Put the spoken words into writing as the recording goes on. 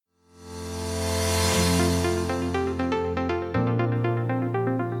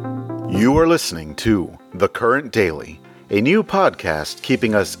You are listening to The Current Daily, a new podcast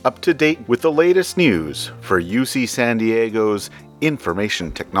keeping us up to date with the latest news for UC San Diego's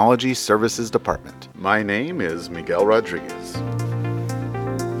Information Technology Services Department. My name is Miguel Rodriguez.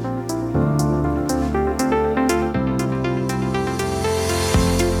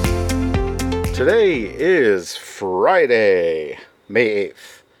 Today is Friday, May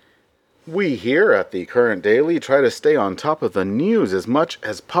 8th. We here at The Current Daily try to stay on top of the news as much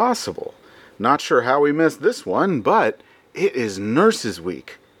as possible. Not sure how we missed this one, but it is Nurses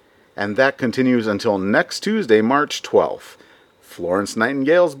Week. And that continues until next Tuesday, March 12th, Florence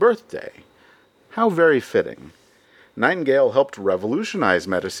Nightingale's birthday. How very fitting. Nightingale helped revolutionize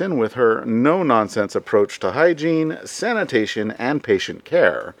medicine with her no-nonsense approach to hygiene, sanitation, and patient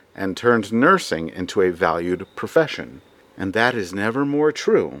care, and turned nursing into a valued profession. And that is never more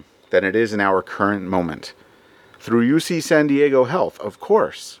true than it is in our current moment. Through UC San Diego Health, of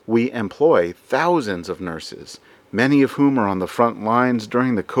course, we employ thousands of nurses, many of whom are on the front lines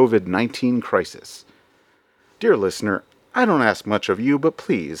during the COVID-19 crisis. Dear listener, I don't ask much of you, but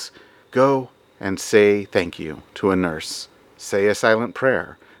please, go and say thank you to a nurse. Say a silent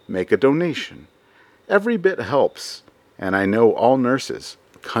prayer. Make a donation. Every bit helps, and I know all nurses,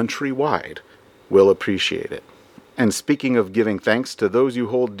 countrywide, will appreciate it. And speaking of giving thanks to those you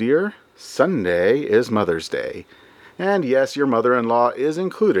hold dear, Sunday is Mother's Day. And yes, your mother-in-law is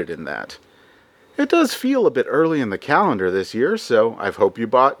included in that. It does feel a bit early in the calendar this year, so I hope you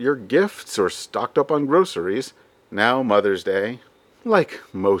bought your gifts or stocked up on groceries. Now Mother's Day, like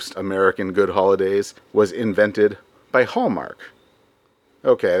most American good holidays, was invented by Hallmark.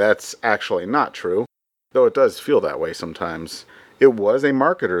 Okay, that's actually not true, though it does feel that way sometimes. It was a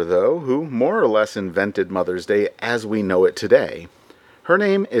marketer, though, who more or less invented Mother's Day as we know it today. Her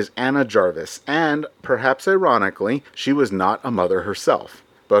name is Anna Jarvis, and, perhaps ironically, she was not a mother herself.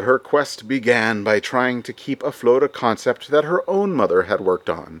 But her quest began by trying to keep afloat a concept that her own mother had worked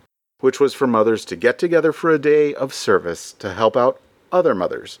on, which was for mothers to get together for a day of service to help out other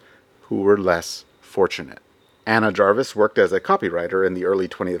mothers who were less fortunate. Anna Jarvis worked as a copywriter in the early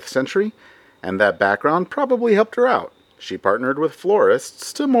 20th century, and that background probably helped her out. She partnered with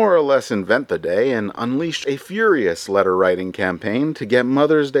florists to more or less invent the day and unleashed a furious letter-writing campaign to get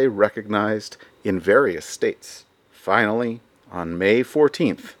Mother's Day recognized in various states. Finally, on May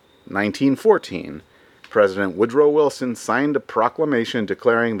 14th, 1914, President Woodrow Wilson signed a proclamation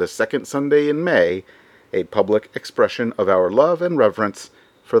declaring the second Sunday in May a public expression of our love and reverence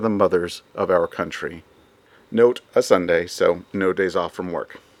for the mothers of our country. Note, a Sunday, so no days off from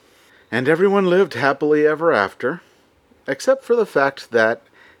work. And everyone lived happily ever after, except for the fact that,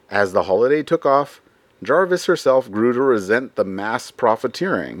 as the holiday took off, Jarvis herself grew to resent the mass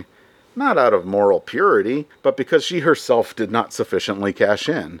profiteering, not out of moral purity, but because she herself did not sufficiently cash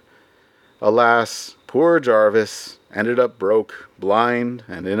in. Alas, poor Jarvis ended up broke, blind,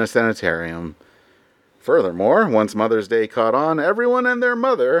 and in a sanitarium. Furthermore, once Mother's Day caught on, everyone and their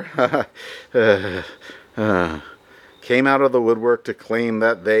mother came out of the woodwork to claim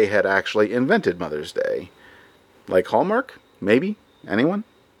that they had actually invented Mother's Day. Like Hallmark? Maybe? Anyone?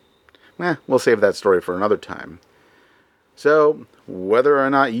 We'll save that story for another time. So, whether or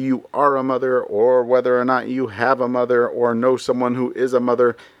not you are a mother, or whether or not you have a mother, or know someone who is a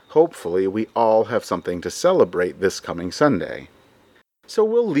mother, hopefully we all have something to celebrate this coming Sunday. So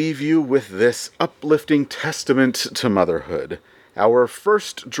we'll leave you with this uplifting testament to motherhood, our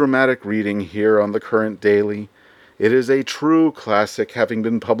first dramatic reading here on The Current Daily. It is a true classic, having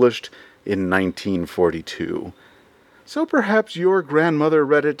been published in 1942. So perhaps your grandmother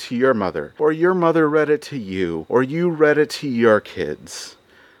read it to your mother, or your mother read it to you, or you read it to your kids.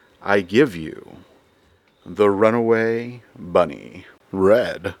 I give you The Runaway Bunny,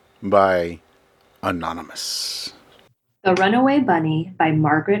 read by Anonymous. The Runaway Bunny by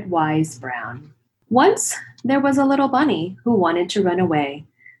Margaret Wise Brown. Once there was a little bunny who wanted to run away.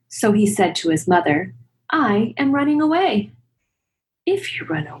 So he said to his mother, "I am running away." "If you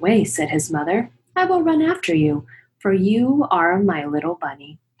run away," said his mother, "I will run after you, for you are my little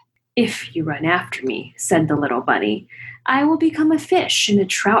bunny." "If you run after me," said the little bunny, "I will become a fish in a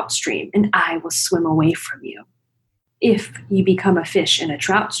trout stream, and I will swim away from you." "If you become a fish in a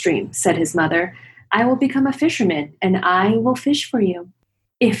trout stream," said his mother, "I will become a fisherman, and I will fish for you."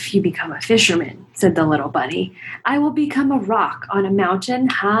 "If you become a fisherman," said the little bunny, "I will become a rock on a mountain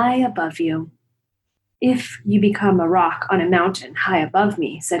high above you." "If you become a rock on a mountain high above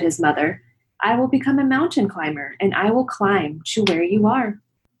me," said his mother, "I will become a mountain climber, and I will climb to where you are."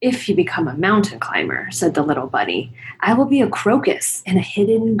 "If you become a mountain climber," said the little bunny, "I will be a crocus in a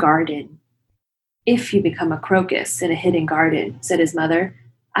hidden garden." "If you become a crocus in a hidden garden," said his mother,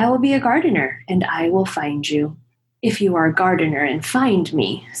 I will be a gardener, and I will find you. If you are a gardener and find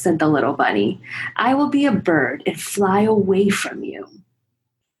me, said the little bunny, I will be a bird and fly away from you.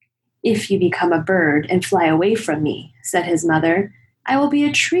 If you become a bird and fly away from me, said his mother, I will be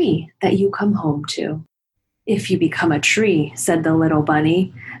a tree that you come home to. If you become a tree, said the little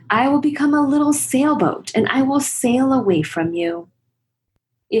bunny, I will become a little sailboat and I will sail away from you.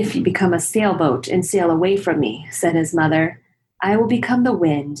 If you become a sailboat and sail away from me, said his mother, I will become the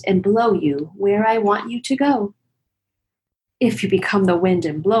wind and blow you where I want you to go. If you become the wind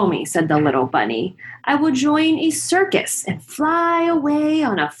and blow me, said the little bunny, I will join a circus and fly away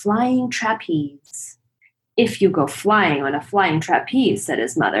on a flying trapeze. If you go flying on a flying trapeze, said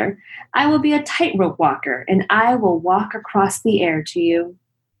his mother, I will be a tightrope walker and I will walk across the air to you.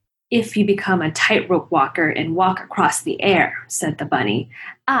 If you become a tightrope walker and walk across the air, said the bunny,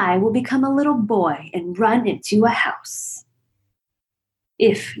 I will become a little boy and run into a house.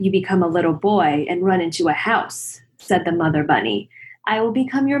 If you become a little boy and run into a house, said the mother bunny, I will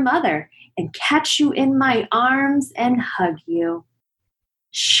become your mother and catch you in my arms and hug you.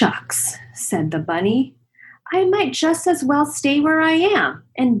 Shucks, said the bunny, I might just as well stay where I am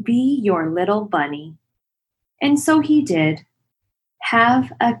and be your little bunny. And so he did.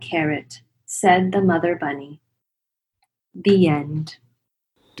 Have a carrot, said the mother bunny. The end.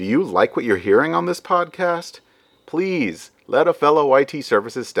 Do you like what you're hearing on this podcast? Please let a fellow IT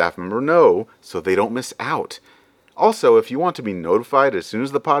services staff member know so they don't miss out. Also, if you want to be notified as soon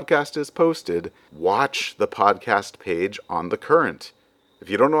as the podcast is posted, watch the podcast page on The Current. If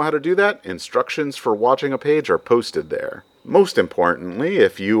you don't know how to do that, instructions for watching a page are posted there. Most importantly,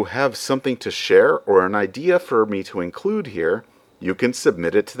 if you have something to share or an idea for me to include here, you can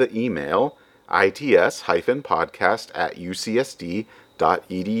submit it to the email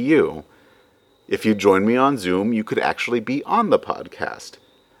its-podcast@ucsd.edu. If you join me on Zoom, you could actually be on the podcast.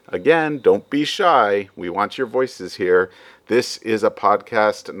 Again, don't be shy. We want your voices here. This is a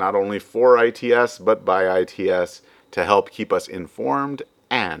podcast not only for ITS, but by ITS to help keep us informed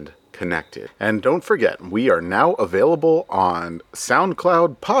and connected. And don't forget, we are now available on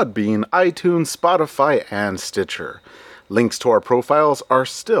SoundCloud, Podbean, iTunes, Spotify, and Stitcher. Links to our profiles are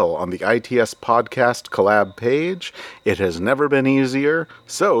still on the ITS Podcast Collab page. It has never been easier,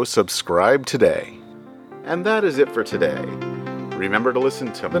 so subscribe today. And that is it for today. Remember to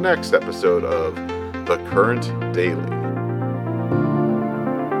listen to the next episode of The Current Daily.